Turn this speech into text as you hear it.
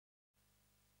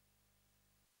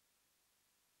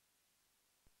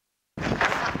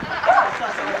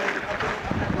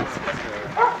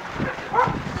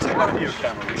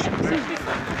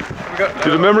Do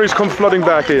the memories come flooding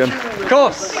back, Ian? Of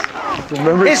course.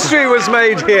 History was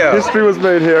made here. History was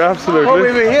made here, absolutely. Well,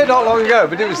 we were here not long ago,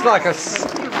 but it was like a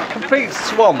complete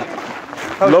swamp.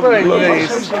 I was wearing these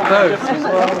boots as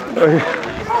well.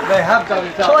 They have done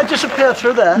it. Shall I disappear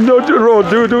through there? No, do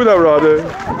that, Rod.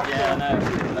 Yeah, no.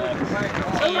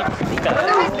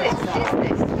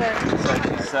 So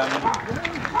she's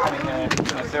having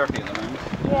chemotherapy at the moment.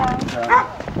 Yeah.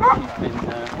 She's been,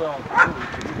 well...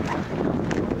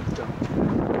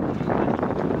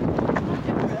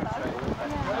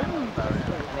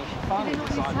 Finally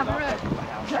decided after the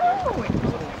house here,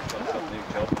 got some new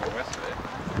job and all the rest of it.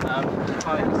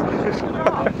 Finally decided she was going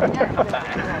to come back.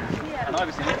 And I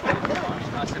was in Italy at the time.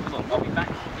 And I said, well, look, I'll be back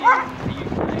in the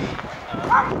UK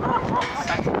on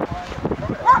Saturday.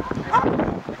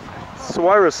 So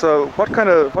Iris, what kind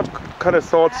of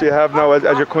thoughts do you have now as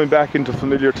you're coming back into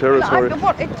familiar territory?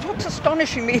 What's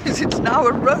astonishing me is it's now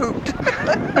a road.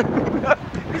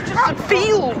 It's just a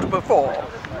field before.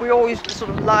 We always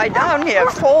sort of lie down here,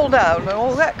 fall down, and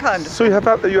all that kind of So you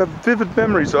have vivid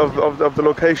memories of the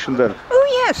location then? Oh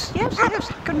yes, I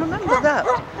can remember that.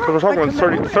 So we're talking about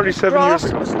 37 years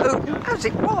ago. The grass was open as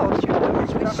it was, you know,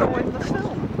 as we saw in the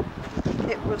film.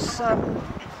 It was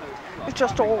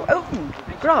just all open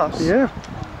grass. Yeah.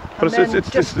 But and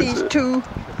it's these two.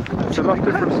 It's a lot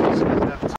different.